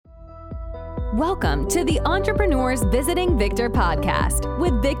Welcome to the Entrepreneurs Visiting Victor podcast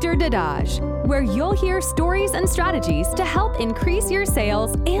with Victor Dadage, where you'll hear stories and strategies to help increase your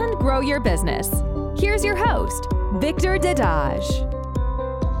sales and grow your business. Here's your host, Victor Dadage.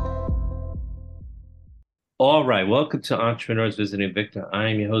 All right, welcome to Entrepreneurs Visiting Victor. I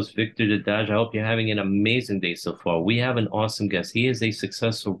am your host, Victor Dadage. I hope you're having an amazing day so far. We have an awesome guest. He is a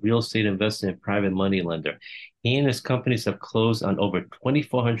successful real estate investor and private money lender. He and his companies have closed on over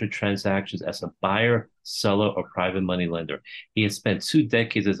 2,400 transactions as a buyer, seller, or private money lender. He has spent 2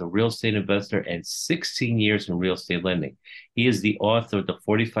 decades as a real estate investor and 16 years in real estate lending. He is the author of The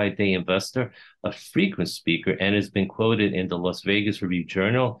 45-Day Investor, a frequent speaker, and has been quoted in the Las Vegas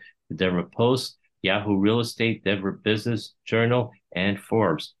Review-Journal, the Denver Post, Yahoo Real Estate, Denver Business Journal, and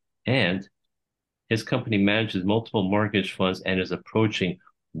Forbes. And his company manages multiple mortgage funds and is approaching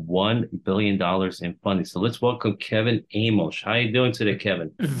 $1 billion in funding. So let's welcome Kevin Amolsch. How are you doing today,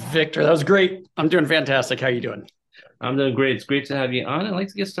 Kevin? Victor, that was great. I'm doing fantastic. How are you doing? I'm doing great. It's great to have you on. I'd like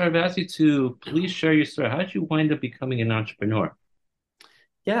to get started. I'd ask you to please share your story. How did you wind up becoming an entrepreneur?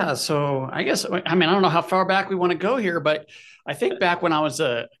 Yeah, so I don't know how far back we want to go here, but I think back when I was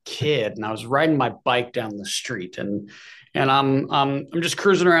a kid and I was riding my bike down the street and I'm just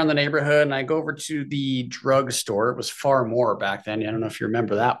cruising around the neighborhood and I go over to the drugstore. It was Far More back then. I don't know if you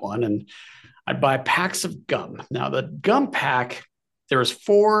remember that one. And I'd buy packs of gum. Now the gum pack, there was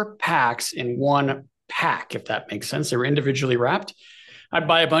 4 packs in one pack, if that makes sense. They were individually wrapped. I'd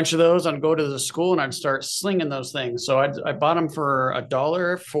buy a bunch of those. I'd go to the school and I'd start slinging those things. So I bought them for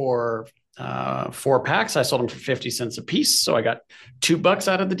 $1 for 4 packs. I sold them for 50 cents a piece. So I got $2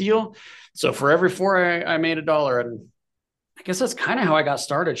 out of the deal. So for every 4, I made $1. And I guess that's kind of how I got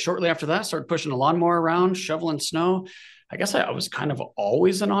started. Shortly after that, I started pushing a lawnmower around, shoveling snow. I guess I was kind of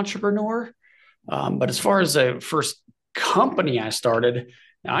always an entrepreneur. But as far as the first company I started,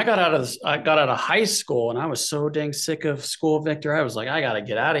 now I got out of high school and I was so dang sick of school, Victor. I was like, I got to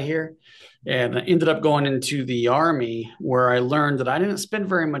get out of here. And I ended up going into the Army where I learned that I didn't spend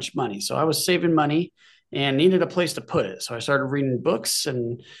very much money. So I was saving money and needed a place to put it. So I started reading books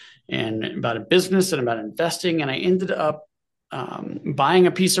and about a business and about investing. And I ended up buying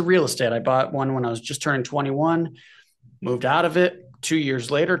a piece of real estate. I bought one when I was just turning 21, moved out of it. 2 years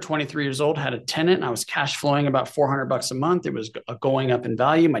later, 23 years old, had a tenant and I was cash flowing about $400 a month. It was going up in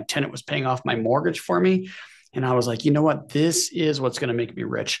value. My tenant was paying off my mortgage for me. And I was like, you know what? This is what's going to make me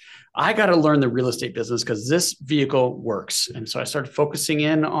rich. I got to learn the real estate business because this vehicle works. And so I started focusing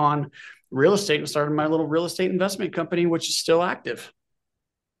in on real estate and started my little real estate investment company, which is still active.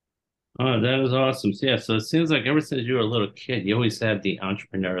 Oh, that is awesome. So, yeah, so it seems like ever since you were a little kid, you always had the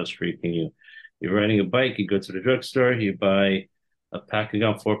entrepreneurial streak in you. You're riding a bike, you go to the drugstore, you buy a pack of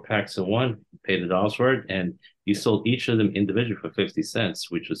gum, 4 packs of one, paid $1 for it, and you sold each of them individually for 50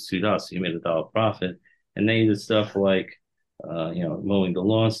 cents, which was $2. So you made $1 profit. And then you did stuff like, mowing the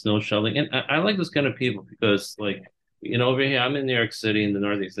lawn, snow shoveling. And I like those kind of people because, like, over here, I'm in New York City in the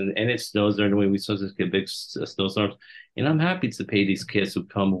Northeast, and it snows during the way we sometimes get big snowstorms. And I'm happy to pay these kids who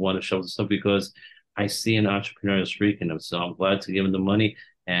come and want to shovel stuff because I see an entrepreneurial streak in them. So I'm glad to give them the money.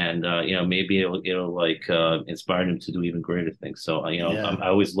 And, maybe it'll inspire them to do even greater things. So, I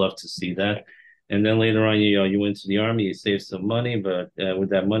always love to see that. And then later on, you went to the Army, you saved some money, but with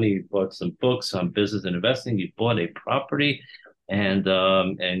that money, you bought some books on business and investing. You bought a property and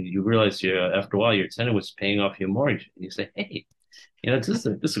you realized after a while, your tenant was paying off your mortgage. And you say, hey, this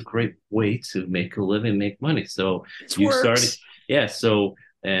is a great way to make a living, make money. So started. Yeah. So,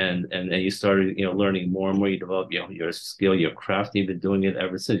 and you started, learning more and more. You developed your skill, your craft. You've been doing it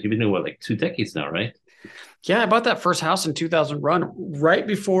ever since. You've been doing like 2 decades now, right? Yeah, I bought that first house in 2001, right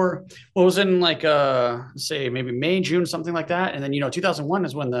before what was in say maybe May, June, something like that. And then 2001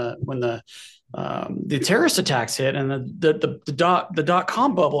 is when the terrorist attacks hit and the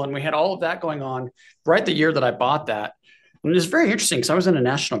dot-com bubble, and we had all of that going on right the year that I bought that. And it was very interesting because I was in a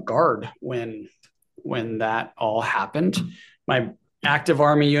National Guard when that all happened. My active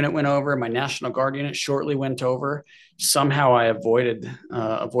Army unit went over. My National Guard unit shortly went over. Somehow I avoided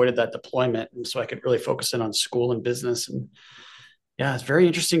that deployment, and so I could really focus in on school and business. And yeah, it's a very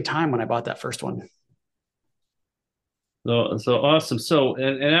interesting time when I bought that first one. So awesome. So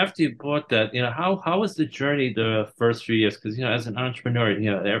and after you bought that, how was the journey the first few years? Because as an entrepreneur,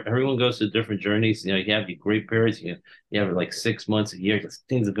 everyone goes through different journeys. You have your great periods. You have like 6 months, a year, because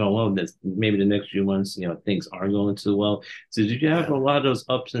things are going well. There's maybe the next few months, things aren't going too well. So did you have a lot of those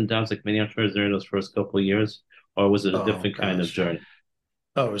ups and downs like many entrepreneurs during those first couple of years, or was it a different kind of journey?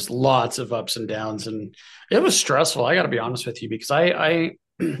 Oh, it was lots of ups and downs, and it was stressful. I got to be honest with you because I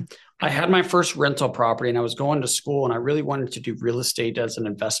I had my first rental property and I was going to school and I really wanted to do real estate as an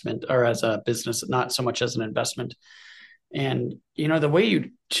investment or as a business, not so much as an investment. And, the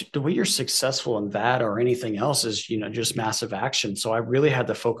way you're successful in that or anything else is, just massive action. So I really had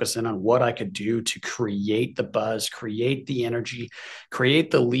to focus in on what I could do to create the buzz, create the energy, create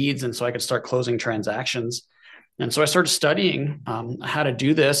the leads. And so I could start closing transactions. And so I started studying how to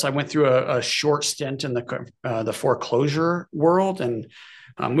do this. I went through a short stint in the foreclosure world, and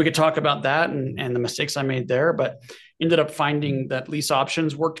we could talk about that and the mistakes I made there, but ended up finding that lease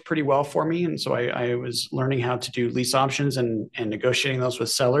options worked pretty well for me. And so I was learning how to do lease options and negotiating those with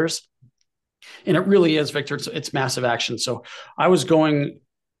sellers. And it really is, Victor, it's massive action. So I was going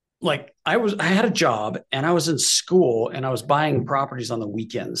I had a job and I was in school and I was buying properties on the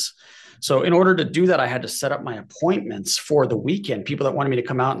weekends. So in order to do that, I had to set up my appointments for the weekend, people that wanted me to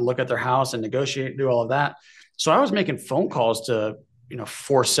come out and look at their house and negotiate, do all of that. So I was making phone calls to,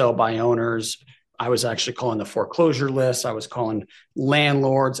 for sale by owners. I was actually calling the foreclosure list. I was calling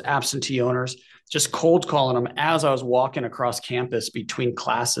landlords, absentee owners, just cold calling them as I was walking across campus between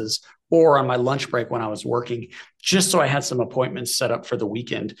classes or on my lunch break when I was working, just so I had some appointments set up for the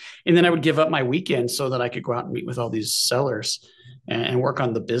weekend. And then I would give up my weekend so that I could go out and meet with all these sellers and work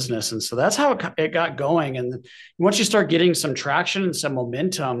on the business. And so that's how it got going. And once you start getting some traction and some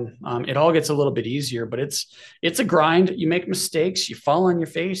momentum, it all gets a little bit easier, but it's a grind. You make mistakes, you fall on your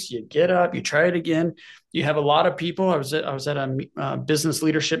face, you get up, you try it again. You have a lot of people. I was at a business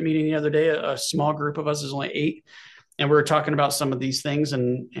leadership meeting the other day, a small group of us, there's only 8. And we were talking about some of these things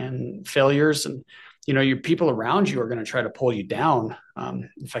and failures, and your people around you are going to try to pull you down.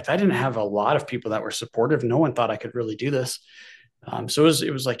 In fact, I didn't have a lot of people that were supportive. No one thought I could really do this. So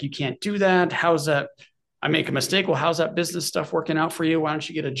it was like, you can't do that. How's that? I make a mistake. Well, how's that business stuff working out for you? Why don't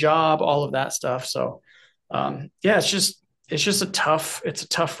you get a job? All of that stuff. So, it's just a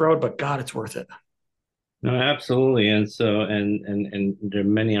tough road, but God, it's worth it. No, absolutely. And so, and there are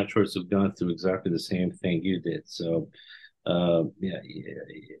many entrepreneurs who've gone through exactly the same thing you did. So,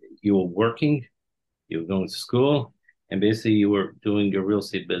 you were working, you were going to school, and basically you were doing your real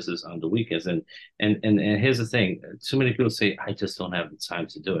estate business on the weekends. And here's the thing: too many people say, "I just don't have the time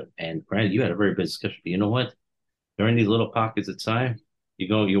to do it." And granted, you had a very busy schedule, but you know what? During these little pockets of time,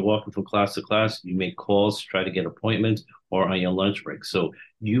 you're walking from class to class, you make calls, try to get appointments, or on your lunch break. So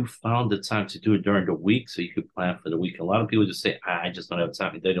you found the time to do it during the week so you could plan for the week. A lot of people just say, I just don't have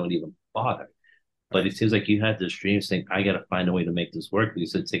time. They don't even bother. But it seems like you had this dream saying, I got to find a way to make this work. You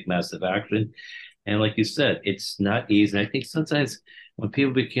said take massive action. And like you said, it's not easy. And I think sometimes when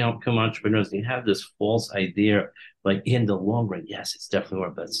people become entrepreneurs, they have this false idea, like in the long run, yes, it's definitely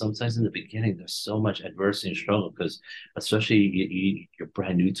work. But sometimes in the beginning, there's so much adversity and struggle because especially you're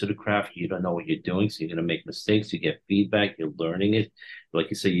brand new to the craft. You don't know what you're doing. So you're going to make mistakes. You get feedback. You're learning it.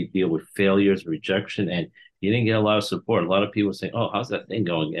 Like you say, you deal with failures, rejection, and you didn't get a lot of support. A lot of people say, oh, how's that thing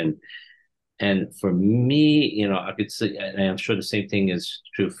going? And for me, I could say, and I'm sure the same thing is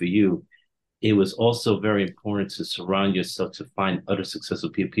true for you, it was also very important to surround yourself to find other successful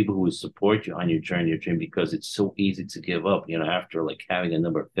people who would support you on your journey, your dream, because it's so easy to give up, after like having a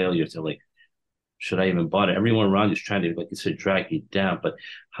number of failures. They're like, should I even bother? Everyone around you is trying to, like you said, drag you down. But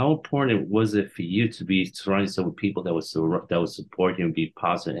how important was it for you to be surrounding yourself with people that would support you and be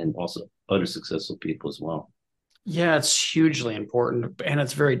positive, and also other successful people as well? Yeah, it's hugely important, and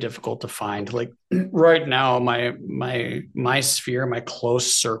it's very difficult to find. Like right now, my sphere, my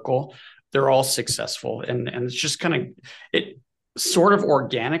close circle, they're all successful, and it's just it sort of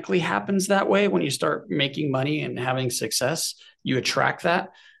organically happens that way. When you start making money and having success, you attract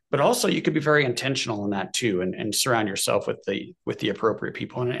that. But also, you could be very intentional in that too, and surround yourself with the appropriate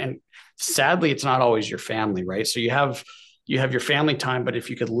people. And sadly, it's not always your family, right? So you have your family time, but if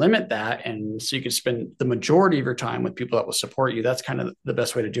you could limit that, and so you could spend the majority of your time with people that will support you, that's kind of the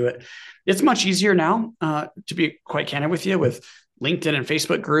best way to do it. It's much easier now, to be quite candid with you, with LinkedIn and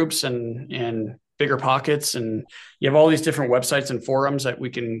Facebook groups and Bigger Pockets, and you have all these different websites and forums that we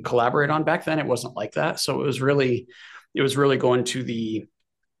can collaborate on. Back then, it wasn't like that. So it was really going to the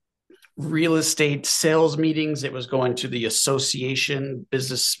real estate sales meetings. It was going to the association,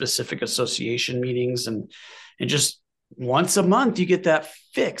 business specific association meetings, and just once a month you get that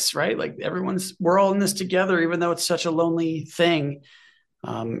fix, right? Like we're all in this together, even though it's such a lonely thing.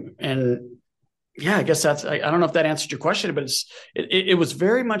 And yeah, I guess I don't know if that answered your question, but it was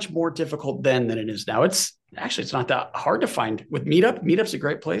very much more difficult then than it is now. It's not that hard to find with Meetup's a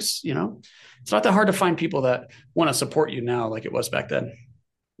great place. It's not that hard to find people that want to support you now, like it was back then.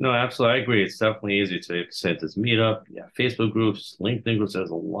 No, absolutely. I agree. It's definitely easy to say this Meetup. Yeah, Facebook groups, LinkedIn groups.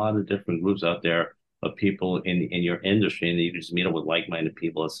 There's a lot of different groups out there. of people in your industry, and you can just meet up with like-minded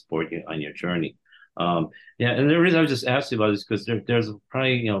people that support you on your journey. Yeah, and the reason I was just asking about this because there's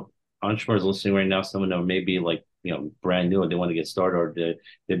probably entrepreneurs listening right now, some of them may be like brand new and they want to get started, or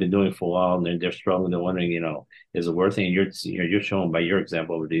they've been doing it for a while and they're struggling. They're wondering, is it worth it? And you're showing by your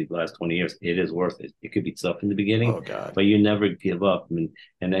example over the last 20 years, it is worth it. It could be tough in the beginning, Oh God. but you never give up.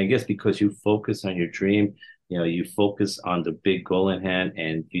 And I guess because you focus on your dream, you focus on the big goal in hand,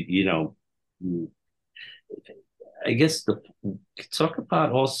 and I guess talk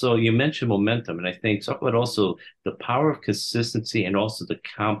about also, you mentioned momentum, and I think talk about also the power of consistency and also the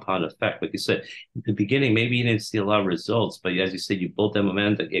compound effect. Like you said, in the beginning, maybe you didn't see a lot of results, but as you said, you build that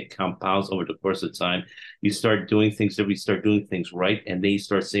momentum, it compounds over the course of time. You start doing things right, and then you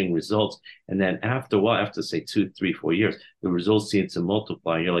start seeing results. And then after a while, after say 2, 3, 4 years, the results seem to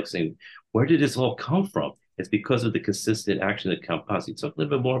multiply. You're like saying, where did this all come from? It's because of the consistent action that compounds. Can you talk a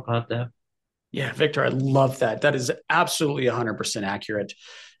little bit more about that? Yeah, Victor, I love that. That is absolutely 100% accurate.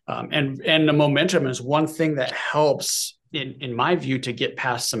 And the momentum is one thing that helps, in my view, to get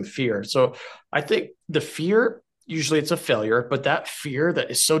past some fear. So I think the fear, usually it's a failure, but that fear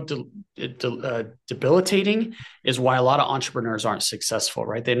that is so debilitating is why a lot of entrepreneurs aren't successful,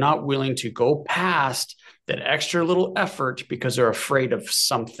 right? They're not willing to go past that extra little effort because they're afraid of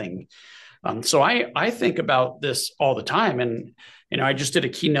something. So I think about this all the time. And, I just did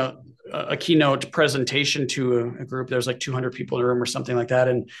a keynote presentation to a group. There's like 200 people in the room or something like that.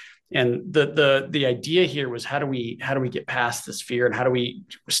 And the idea here was how do we get past this fear, and how do we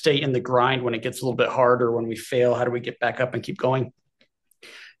stay in the grind when it gets a little bit harder, when we fail, how do we get back up and keep going?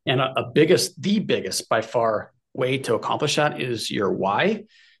 And the biggest by far way to accomplish that is your why.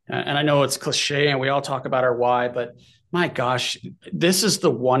 And I know it's cliche and we all talk about our why, but my gosh, this is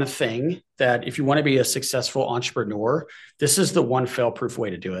the one thing that if you want to be a successful entrepreneur, this is the one fail-proof way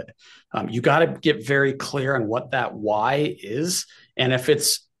to do it. You got to get very clear on what that why is. And if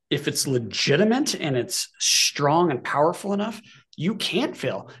it's legitimate and it's strong and powerful enough, you can't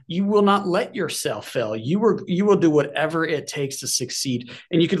fail. You will not let yourself fail. You will do whatever it takes to succeed.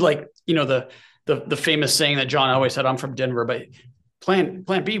 And you could the famous saying that John always said, I'm from Denver, but plan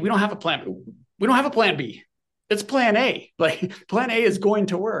B, we don't have a plan. We don't have a plan B. It's plan A. Like plan A is going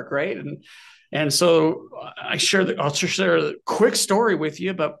to work, right? And so I'll share a quick story with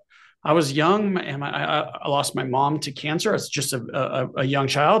you. But I was young, and I lost my mom to cancer. I was just a young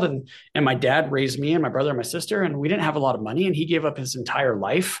child, and my dad raised me and my brother and my sister, and we didn't have a lot of money. And he gave up his entire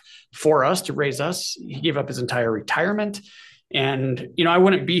life for us to raise us. He gave up his entire retirement. And I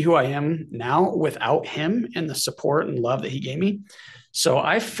wouldn't be who I am now without him and the support and love that he gave me. So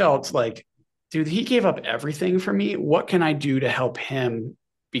I felt like, dude, he gave up everything for me. What can I do to help him?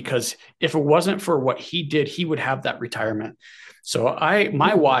 Because if it wasn't for what he did, he would have that retirement. So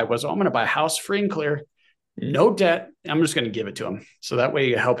my why was, I'm going to buy a house free and clear, no debt. I'm just going to give it to him. So that way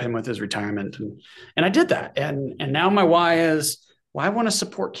you help him with his retirement. And I did that. And now my why is, I want to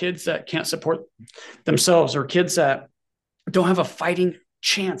support kids that can't support themselves, or kids that don't have a fighting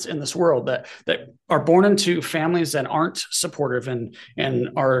chance in this world, that are born into families that aren't supportive and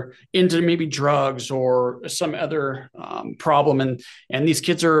are into maybe drugs or some other problem. And these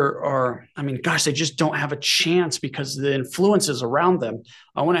kids are, I mean, gosh, they just don't have a chance because the influences around them.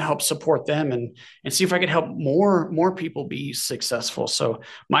 I want to help support them and see if I could help more people be successful. So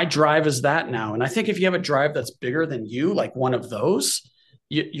my drive is that now. And I think if you have a drive that's bigger than you, like one of those,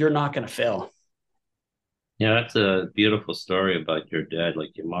 you're not going to fail. Yeah, that's a beautiful story about your dad.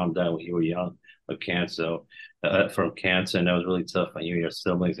 Like your mom died when you were young of cancer, from cancer, and that was really tough on you and your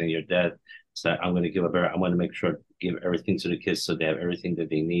siblings. And your dad said, "I'm going to give up. I'm going to make sure to give everything to the kids so they have everything that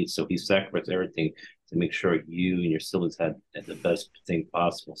they need." So he sacrificed everything to make sure you and your siblings had the best thing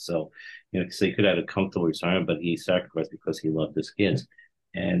possible. So so he could have a comfortable retirement, but he sacrificed because he loved his kids.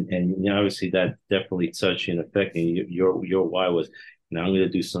 And obviously that definitely touched you and affected you. Your why was, now I'm going to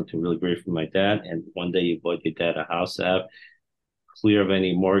do something really great for my dad. And one day you bought your dad a house to have clear of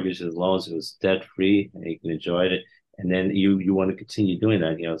any mortgages, loans. It was debt free, and you can enjoy it. And then you want to continue doing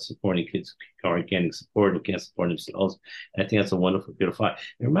that, supporting kids who aren't getting support, who can't support themselves. And I think that's a wonderful, beautiful fact.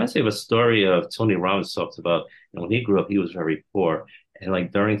 It reminds me of a story of Tony Robbins talks about, when he grew up, he was very poor. And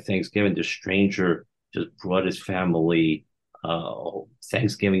like during Thanksgiving, the stranger just brought his family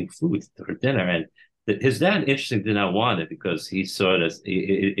Thanksgiving food for dinner. And his dad, interesting, did not want it because he saw it as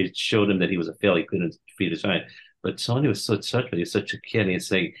it showed him that he was a failure. He couldn't feed his family. But Tony was so touched, he was such a kid. And he's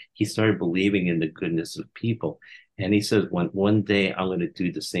saying he started believing in the goodness of people. And he says, one day I'm going to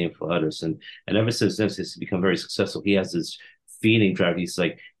do the same for others. And ever since then, he's become very successful. He has this feeding drive. He's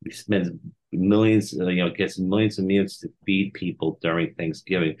like, he spends millions, gets millions and millions to feed people during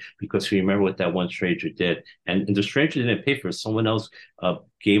Thanksgiving because you remember what that one stranger did, and the stranger didn't pay for it. Someone else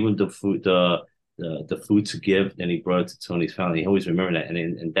gave him the food, the food to give, and he brought it to Tony's family. He always remember that,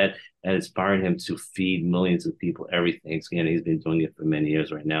 and that inspired him to feed millions of people every Thanksgiving. He's been doing it for many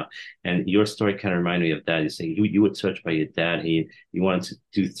years right now. And your story kind of reminded me of that. You say you were touched by your dad, and you wanted to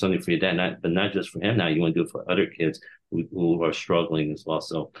do something for your dad, but not just for him. Now you want to do it for other kids who are struggling as well.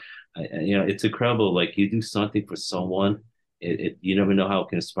 So, it's incredible. Like you do something for someone, you never know how it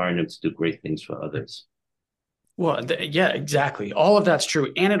can inspire them to do great things for others. Well, yeah, exactly. All of that's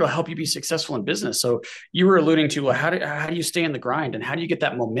true, and it'll help you be successful in business. So you were alluding to, well, how do you stay in the grind, and how do you get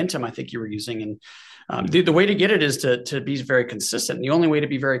that momentum? I think you were using, and the way to get it is to be very consistent. And the only way to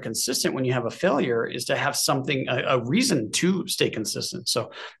be very consistent when you have a failure is to have something, a reason to stay consistent.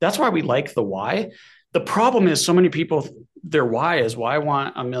 So that's why we like the why. The problem is so many people, their why is, well, I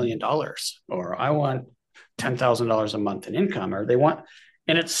want $1 million, or I want $10,000 a month in income, or they want,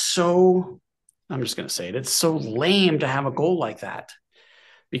 and it's so. I'm just going to say it. It's so lame to have a goal like that,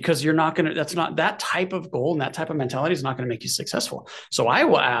 because you're not going to, that's not, that type of goal and that type of mentality is not going to make you successful. So I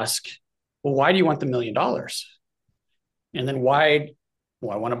will ask, well, why do you want the $1 million? And then why?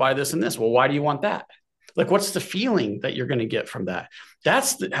 Well, I want to buy this and this. Well, why do you want that? Like, what's the feeling that you're going to get from that?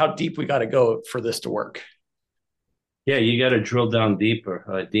 That's how deep we got to go for this to work. Yeah, you got to drill down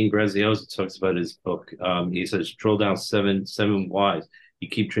deeper. Dean Graziosi talks about his book. He says, drill down seven whys. You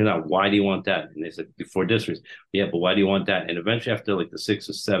keep drilling out, why do you want that? And they said, before this reason, yeah, but why do you want that? And eventually, after like the sixth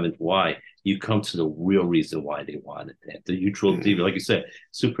or seventh why, you come to the real reason why they wanted that. The you drill deeper, like you said,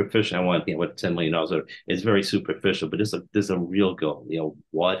 superficial. I want, what, $10 million. It's very superficial, but there's a real goal.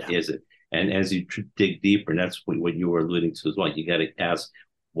 What is it? And as you dig deeper, and that's what you were alluding to as well, you got to ask,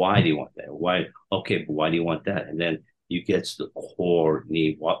 why do you want that? Why? Okay, but why do you want that? And then you get to the core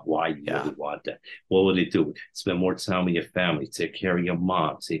need, why you really want that. What will it do? Spend more time with your family, take care of your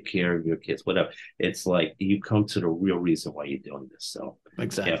mom, take care of your kids, whatever. It's like you come to the real reason why you're doing this. So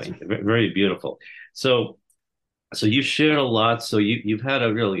exactly, yeah, very beautiful. So you shared a lot. So you've had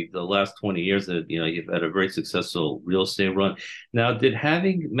the last 20 years that you've had a very successful real estate run. Now, did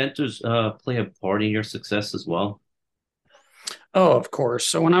having mentors play a part in your success as well? Oh, of course.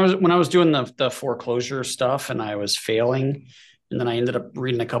 So when I was doing the foreclosure stuff and I was failing, and then I ended up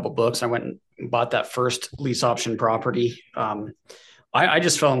reading a couple books. I went and bought that first lease option property. I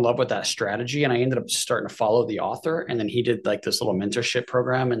just fell in love with that strategy, and I ended up starting to follow the author. And then he did like this little mentorship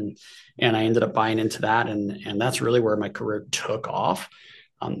program, and I ended up buying into that, and that's really where my career took off.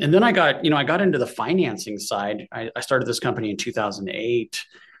 And then I got into the financing side. I started this company in 2008.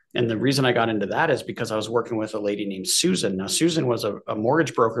 And the reason I got into that is because I was working with a lady named Susan. Now, Susan was a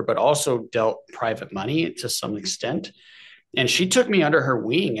mortgage broker, but also dealt private money to some extent. And she took me under her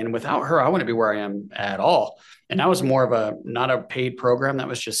wing. And without her, I wouldn't be where I am at all. And that was more of not a paid program. That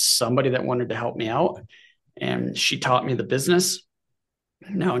was just somebody that wanted to help me out. And she taught me the business.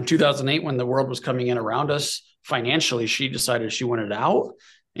 Now, in 2008, when the world was coming in around us financially, she decided she wanted out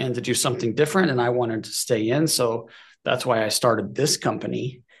and to do something different. And I wanted to stay in. So that's why I started this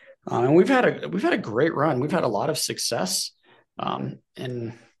company. And we've had a great run. We've had a lot of success, I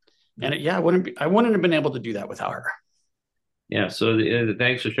wouldn't have been able to do that without her. Yeah. So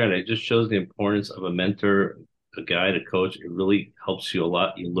thanks for sharing. It just shows the importance of a mentor, a guide, a coach. It really helps you a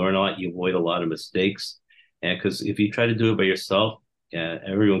lot. You learn a lot. You avoid a lot of mistakes. And because if you try to do it by yourself,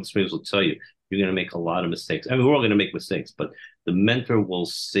 everyone's experience will tell you you're going to make a lot of mistakes. I mean, we're all going to make mistakes, but the mentor will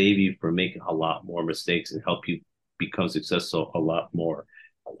save you from making a lot more mistakes and help you become successful a lot more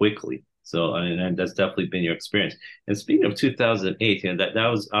quickly. So, and that's definitely been your experience. And speaking of 2008, that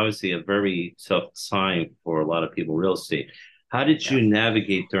was obviously a very tough time for a lot of people in real estate. How did you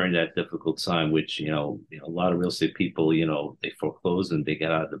navigate during that difficult time, which, a lot of real estate people, they foreclosed and they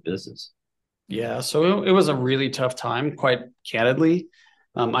got out of the business? Yeah. So it was a really tough time, quite candidly.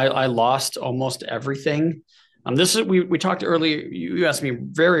 I lost almost everything. We talked earlier. You asked me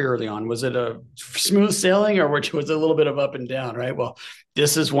very early on, was it a smooth sailing or was it a little bit of up and down? Right. Well,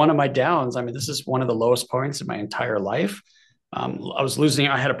 this is one of my downs. I mean, this is one of the lowest points in my entire life. I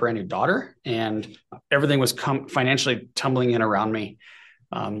had a brand new daughter, and everything was financially tumbling in around me.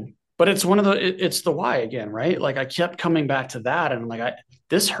 But it's it's the why again, right? Like I kept coming back to that, and I'm like,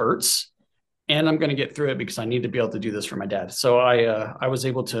 this hurts, and I'm going to get through it because I need to be able to do this for my dad. So I was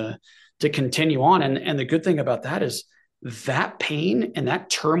able to continue on. And the good thing about that is that pain and that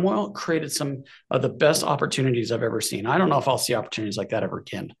turmoil created some of the best opportunities I've ever seen. I don't know if I'll see opportunities like that ever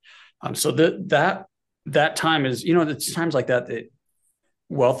again. So that time is, it's times like that,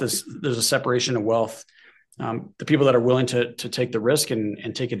 there's a separation of wealth the people that are willing to take the risk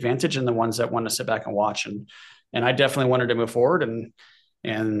and take advantage, and the ones that want to sit back and watch. And I definitely wanted to move forward,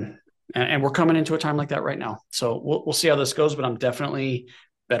 and we're coming into a time like that right now. So we'll see how this goes, but I'm definitely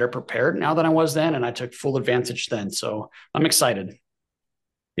better prepared now than I was then, and I took full advantage then. So I'm excited.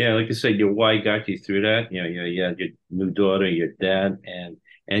 Yeah, like you said, your why got you through that. You had your new daughter, your dad,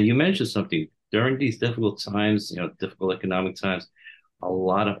 and you mentioned something during these difficult times, difficult economic times. A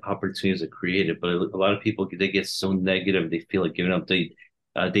lot of opportunities are created, but a lot of people, they get so negative, they feel like giving up.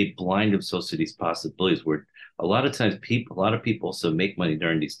 They blind themselves to these possibilities. Where a lot of times, a lot of people also make money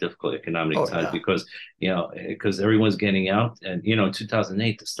during these difficult economic times because everyone's getting out. And in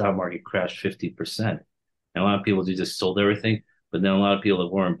 2008, the stock market crashed 50%, and a lot of people just sold everything. But then a lot of people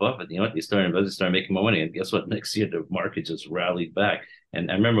like Warren Buffett, they started making more money. And guess what? Next year, the market just rallied back. And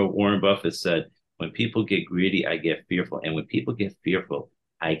I remember Warren Buffett said, when people get greedy, I get fearful. And when people get fearful,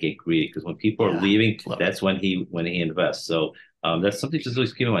 I get greedy. Because when people are leaving, that's when he invests. So that's something to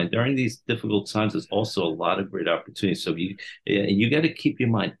always keep in mind. During these difficult times, there's also a lot of great opportunities. So you got to keep your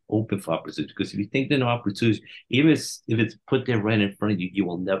mind open for opportunities. Because if you think there are no opportunities, even if it's put there right in front of you, you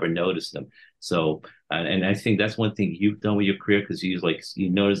will never notice them. So, and I think that's one thing you've done with your career, because you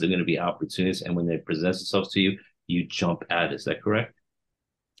notice there are going to be opportunities, and when they present themselves to you, you jump at it. Is that correct?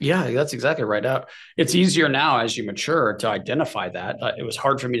 Yeah, that's exactly right. It's easier now as you mature to identify that. It was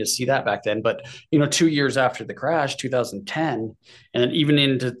hard for me to see that back then, but 2 years after the crash, 2010, and then even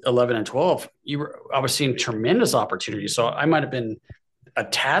into 11 and 12, I was seeing tremendous opportunities. So I might have been a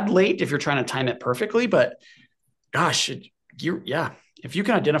tad late if you're trying to time it perfectly, but gosh, if you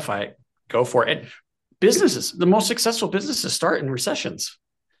can identify it, go for it. And the most successful businesses start in recessions.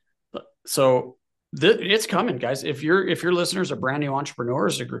 So it's coming, guys. If your listeners are brand new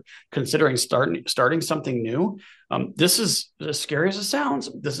entrepreneurs or considering starting something new, this is, as scary as it sounds,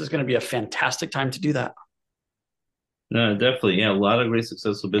 this is going to be a fantastic time to do that. No, definitely. Yeah, a lot of great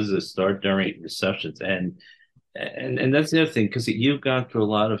successful businesses start during recessions, and that's the other thing, because you've gone through a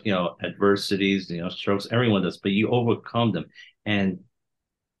lot of adversities, strokes. Everyone does, but you overcome them, and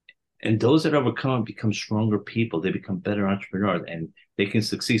those that overcome become stronger people. They become better entrepreneurs, and they can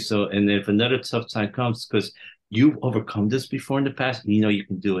succeed. So, and if another tough time comes, because you've overcome this before in the past, you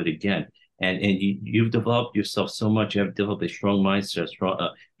can do it again. And you've developed yourself so much. You have developed a strong mindset.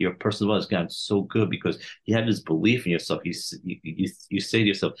 Your personal development has gotten so good because you have this belief in yourself. You say to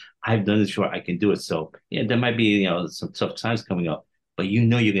yourself, "I've done this before. I can do it." So yeah, there might be some tough times coming up, but you're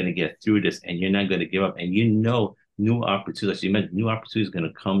going to get through this, and you're not going to give up. And new opportunities, as you mentioned, new opportunities are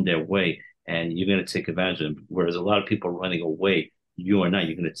going to come their way, and you're going to take advantage of them. Whereas a lot of people are running away, you are not.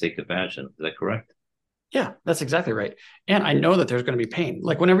 You're going to take advantage of them. Is that correct? Yeah, that's exactly right. And I know that there's going to be pain.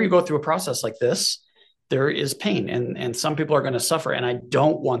 Like whenever you go through a process like this, there is pain, and some people are going to suffer. And I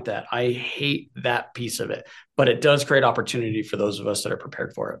don't want that. I hate that piece of it, but it does create opportunity for those of us that are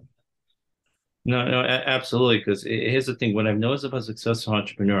prepared for it. No, absolutely. Because here's the thing: what I've noticed about successful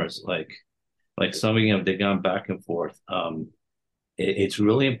entrepreneurs, like some of them, they've gone back and forth. It's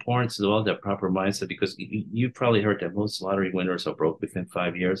really important to develop that proper mindset, because you've probably heard that most lottery winners are broke within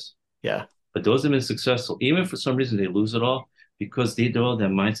 5 years. Yeah. But those have been successful, even if for some reason they lose it all, because they develop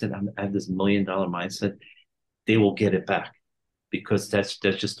that mindset. I have this $1 million mindset. They will get it back, because that's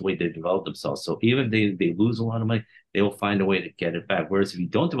just the way they develop themselves. So even if they lose a lot of money, they will find a way to get it back. Whereas if you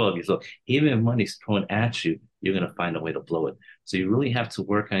don't develop yourself, even if money's thrown at you, you're going to find a way to blow it. So you really have to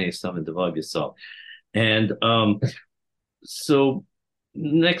work on yourself and develop yourself. And so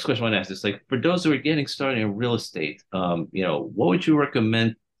next question I want to ask is, like, for those who are getting started in real estate, what would you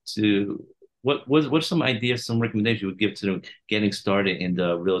recommend to what's some ideas, some recommendations you would give to them getting started in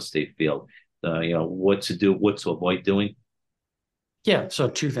the real estate field? What to do, what to avoid doing? Yeah. So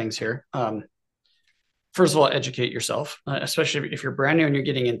 2 things here. First of all, educate yourself, especially if you're brand new and you're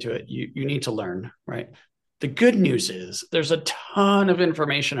getting into it. You need to learn, right? The good news is there's a ton of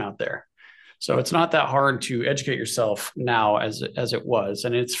information out there. So it's not that hard to educate yourself now as it was,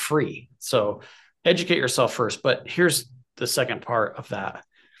 and it's free. So educate yourself first. But here's the second part of that.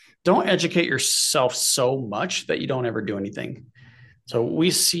 Don't educate yourself so much that you don't ever do anything. So we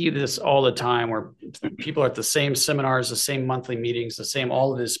see this all the time, where people are at the same seminars, the same monthly meetings, the same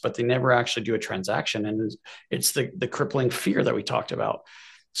all of this, but they never actually do a transaction. And it's the crippling fear that we talked about.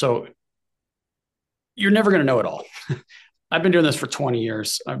 So you're never going to know it all. I've been doing this for 20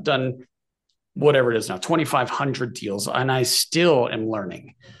 years. I've done whatever it is now, 2,500 deals, and I still am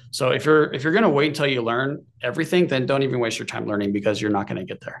learning. So if you're going to wait until you learn everything, then don't even waste your time learning, because you're not going to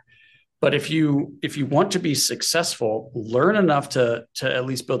get there. But if you want to be successful, learn enough to at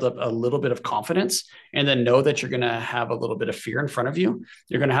least build up a little bit of confidence, and then know that you're going to have a little bit of fear in front of you.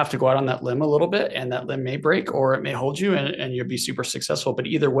 You're going to have to go out on that limb a little bit, and that limb may break or it may hold you, and you'll be super successful. But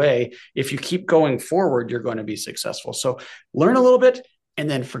either way, if you keep going forward, you're going to be successful. So learn a little bit, and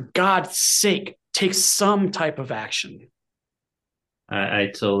then for God's sake, take some type of action. I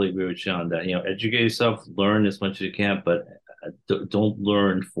totally agree with you on that. Educate yourself, learn as much as you can, but don't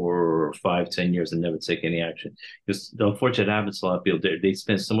learn for 5-10 years and never take any action. Because the unfortunate happens, a lot of people, they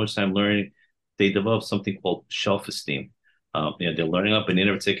spend so much time learning, they develop something called self-esteem. They're learning up and they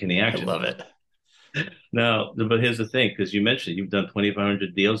never take any action. I love it. Now, but here's the thing, because you mentioned you've done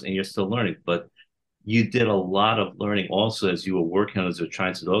 2,500 deals and you're still learning, but you did a lot of learning also as you were working on, as you're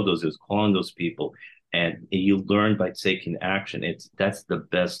trying to know those, as calling those people. And you learn by taking action. That's the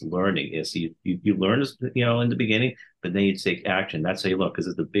best learning. Is you learn, in the beginning, but then you take action. That's how you learn, because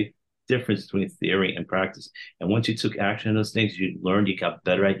there's a big difference between theory and practice. And once you took action on those things, you learned, you got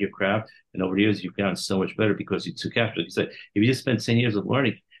better at your craft, and over the years you've gotten so much better because you took action. Like you said, if you just spend 10 years of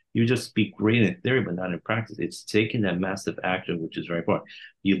learning, you just be great in theory, but not in practice. It's taking that massive action, which is very important.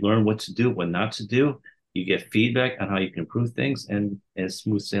 You learn what to do, what not to do. You get feedback on how you can improve things, and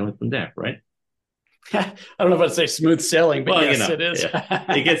smooth sailing from there, right? I don't know if I'd say smooth sailing, but yes, it is.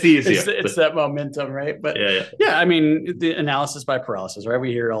 Yeah. It gets easier. it's that momentum, right? But yeah. I mean, the analysis by paralysis, right?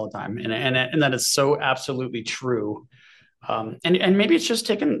 We hear it all the time, and that is so absolutely true. And maybe it's just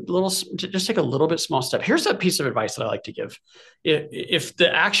take a little bit small step. Here's a piece of advice that I like to give. If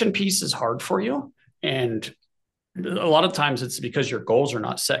the action piece is hard for you, and a lot of times it's because your goals are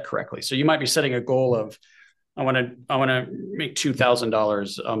not set correctly. So you might be setting a goal of, I want to make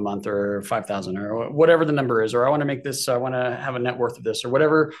 $2,000 a month, or 5,000, or whatever the number is, or I want to make this, I want to have a net worth of this, or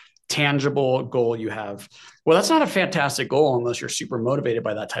whatever tangible goal you have. Well, that's not a fantastic goal unless you're super motivated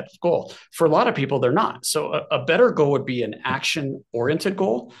by that type of goal. For a lot of people, they're not. So a better goal would be an action oriented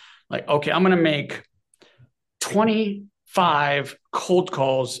goal. Like, okay, I'm going to make 25 cold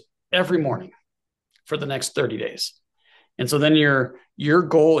calls every morning for the next 30 days. And so then your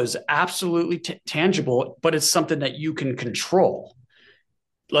goal is absolutely tangible, but it's something that you can control.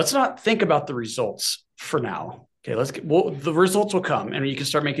 Let's not think about the results for now. Okay, the results will come, and you can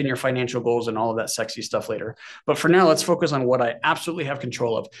start making your financial goals and all of that sexy stuff later. But for now, let's focus on what I absolutely have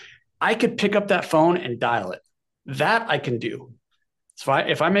control of. I could pick up that phone and dial it. That I can do. So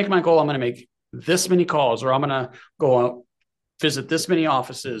if I make my goal, I'm going to make this many calls, or I'm going to go out, visit this many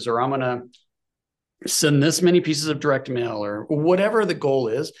offices, or I'm going to send this many pieces of direct mail, or whatever the goal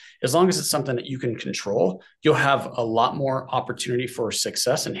is. As long as it's something that you can control, you'll have a lot more opportunity for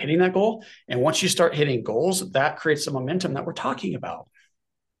success in hitting that goal. And once you start hitting goals, that creates the momentum that we're talking about.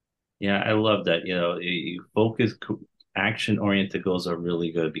 Yeah, I love that. You focus, action-oriented goals are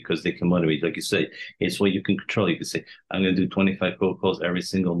really good because they can motivate. Like you say, it's what you can control. You can say, I'm going to do 25 cold calls every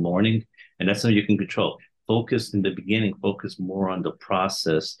single morning, and that's something you can control. Focus in the beginning, focus more on the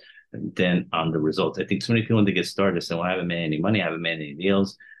process than on the results. I think too many people, when they get started, say, well, I haven't made any money, I haven't made any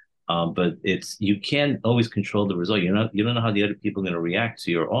deals. But you can't always control the result. You don't know how the other people are going to react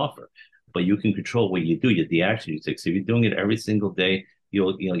to your offer, but you can control what you do, the action you take. So if you're doing it every single day,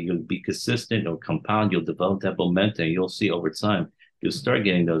 you'll be consistent, you'll compound, you'll develop that momentum, and you'll see over time, you'll start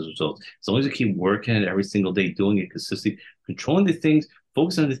getting those results. As long as you keep working it every single day, doing it consistently, controlling the things,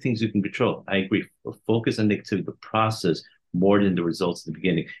 focus on the things you can control. I agree. Focus on the activity, the process, more than the results in the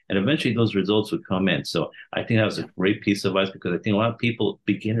beginning. And eventually those results would come in. So I think that was a great piece of advice, because I think a lot of people,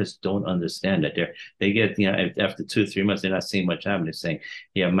 beginners, don't understand that. They get, after 2 or 3 months, they're not seeing much happen. They're saying,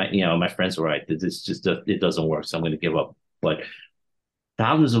 yeah, my friends are right. This just, it doesn't work. So I'm going to give up. But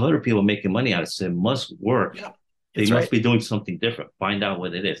thousands of other people making money out of it, so it must work. Yeah, they must be doing something different. Find out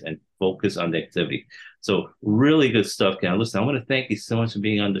what it is and focus on the activity. So really good stuff, Ken. Listen, I want to thank you so much for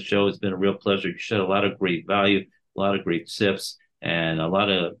being on the show. It's been a real pleasure. You shared a lot of great value, a lot of great tips, and a lot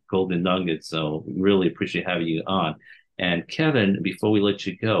of golden nuggets. So really appreciate having you on. And Kevin, before we let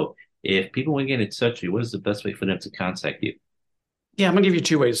you go, if people want to get in touch with you, what is the best way for them to contact you? Yeah, I'm going to give you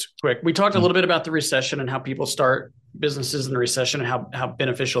 2 ways quick. We talked a little bit about the recession and how people start businesses in the recession and how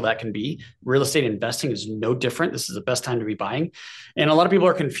beneficial that can be. Real estate investing is no different. This is the best time to be buying. And a lot of people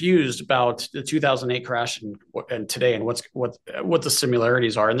are confused about the 2008 crash and today, and what the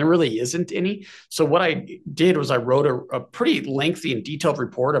similarities are. And there really isn't any. So what I did was I wrote a pretty lengthy and detailed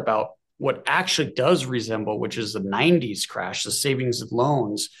report about what actually does resemble, which is the 90s crash, the savings and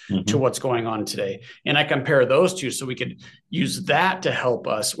loans, to what's going on today. And I compare those two so we could use that to help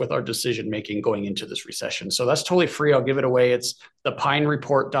us with our decision-making going into this recession. So that's totally free. I'll give it away. It's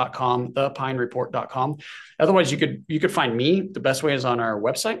thepinereport.com, thepinereport.com. Otherwise, you could find me. The best way is on our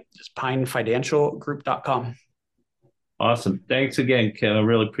website. It's pinefinancialgroup.com. Awesome. Thanks again, Kevin. I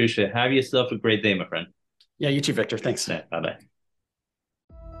really appreciate it. Have yourself a great day, my friend. Yeah, you too, Victor. Thanks. Yeah, bye-bye.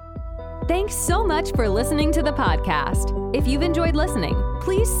 Thanks so much for listening to the podcast. If you've enjoyed listening,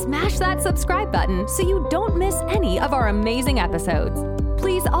 please smash that subscribe button so you don't miss any of our amazing episodes.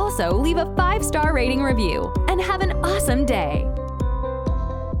 Please also leave a 5-star rating review and have an awesome day.